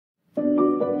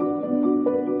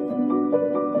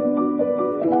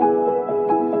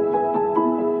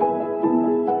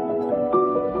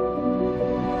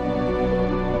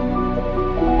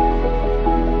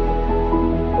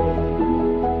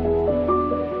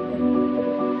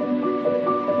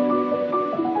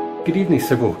Good evening,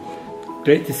 Sybil.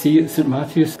 Great to see you at St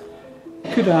Matthew's.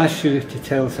 Could I ask you to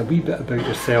tell us a wee bit about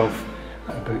yourself,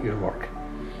 about your work?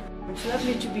 It's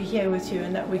lovely to be here with you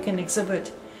and that we can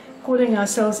exhibit, calling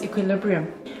ourselves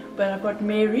Equilibrium. But I've got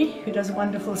Mary, who does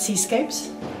wonderful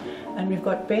seascapes, and we've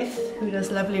got Beth, who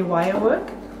does lovely wire work,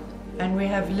 and we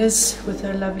have Liz with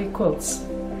her lovely quilts.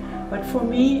 But for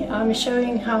me, I'm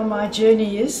showing how my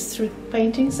journey is through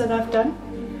paintings that I've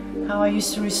done, how I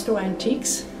used to restore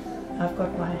antiques. I've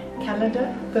got my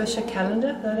calendar, Perthshire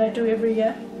calendar, that I do every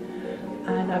year,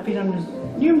 and I've been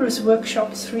on numerous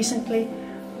workshops recently,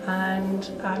 and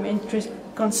I'm into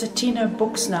concertina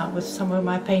books now with some of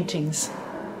my paintings.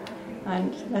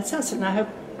 And that's us, and I hope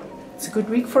it's a good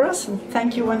week for us, and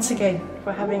thank you once again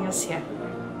for having us here.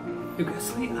 You've got a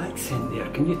slight accent there.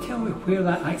 Can you tell me where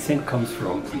that accent comes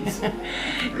from, please?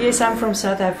 Yes, I'm from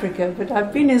South Africa, but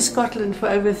I've been in Scotland for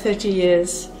over 30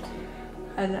 years.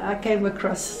 And I came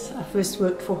across, I first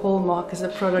worked for Hallmark as a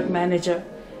product manager,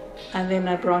 and then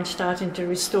I branched out into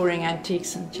restoring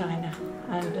antiques in China.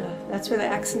 And that's where the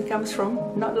accent comes from.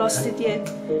 Not lost it yet.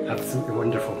 Absolutely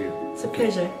wonderful. It's a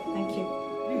pleasure. Thank you.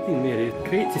 Good evening, Mary.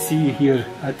 Great to see you here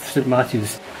at St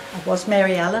Matthew's. I was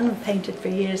Mary Allen, painted for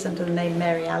years under the name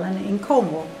Mary Allen in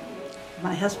Cornwall.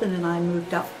 My husband and I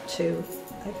moved up to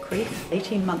Galbraith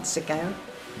 18 months ago.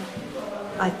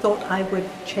 I thought I would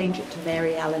change it to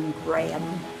Mary Allen Graham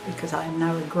because I am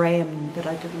now a Graham, but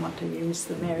I didn't want to use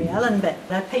the Mary Allen bit.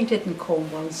 I painted in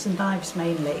Cornwall, St Ives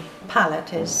mainly.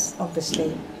 Palette is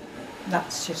obviously,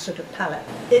 that's your sort of palette.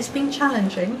 It's been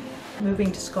challenging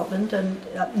moving to Scotland, and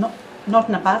not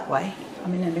in a bad way, I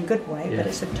mean in a good way, yeah. But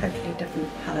it's a totally different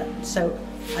palette. So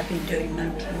I've been doing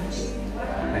mountains.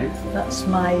 Right. That's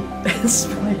my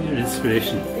your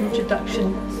inspiration.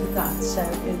 Introduction to that. So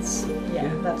it's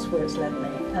that's where it's led me.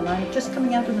 And I'm just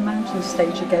coming out of the mountain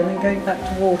stage again and going back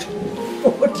to water.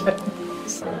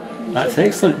 So, that's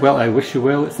excellent. Well, I wish you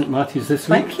well at St Matthew's this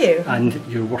week. Thank you. And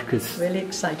your work is really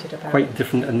excited about quite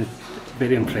different and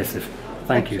very impressive.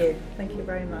 Thank you. Thank you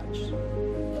very much.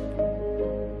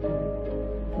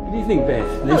 Good evening,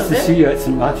 Beth. Nice to see you at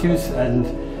St Matthew's, and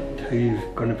how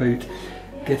you've gone about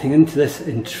getting into this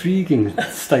intriguing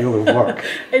style of work.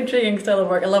 Intriguing style of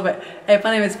work, I love it.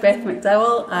 My name is Beth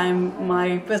McDowall.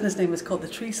 My business name is called The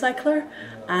Tree Cycler,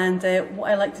 and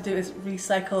what I like to do is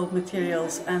recycle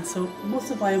materials, and so most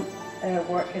of my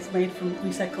work is made from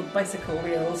recycled bicycle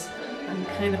wheels. I'm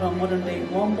kind of a modern day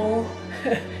womble,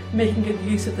 making good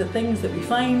use of the things that we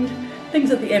find,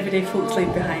 things that the everyday folks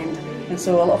leave behind. And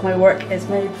so a lot of my work is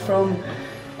made from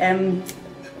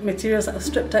materials that are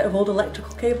stripped out of old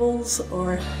electrical cables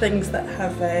or things that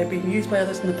have been used by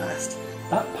others in the past.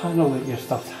 That panel that your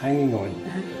stuff's hanging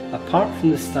on, apart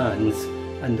from the stands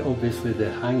and obviously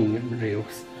the hanging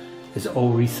rails, is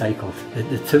all recycled.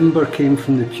 The timber came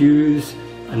from the pews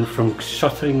and from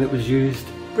shuttering that was used.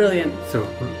 Brilliant. So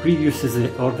reuse is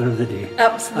the order of the day.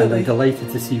 Absolutely. And I'm delighted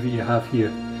to see what you have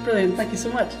here. Brilliant, thank you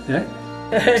so much. Yeah?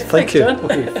 Thank you.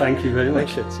 Okay, thank you very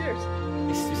much. Cheers.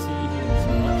 Nice to see you here at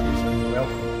St Matthew's, and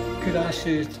welcome. Could I ask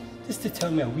you just to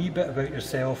tell me a wee bit about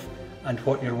yourself and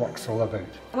what your work's all about?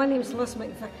 My name's Liz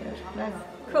McVicar, and I've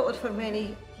quilted for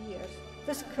many years.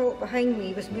 This quilt behind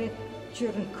me was made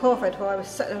during COVID while I was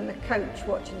sitting on the couch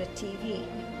watching the TV,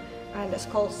 and it's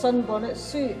called Sunbonnet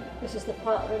Sue. This is the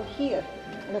part around here,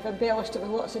 and I've embellished it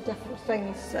with lots of different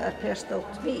things that are personal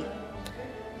to me.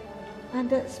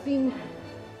 And it's been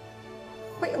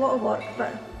quite a lot of work,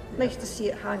 but nice to see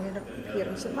it hanging up here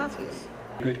in St Matthew's.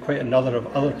 You've got quite a number of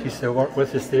other pieces of work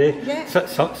with us today. Yeah.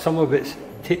 Some of it's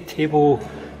table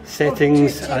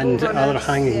settings and table other runners,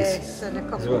 hangings yes, and a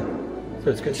couple as well. So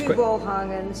it's two wall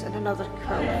hangings and another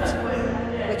quilt,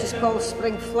 which is called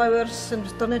Spring Flowers and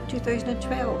was done in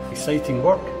 2012. Exciting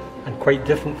work and quite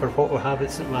different for what we have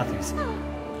at St Matthew's.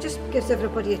 Just gives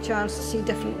everybody a chance to see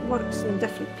different works and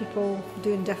different people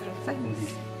doing different things.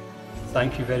 Indeed.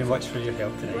 Thank you very much for your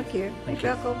help today. Thank you. Thank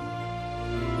You're you. welcome.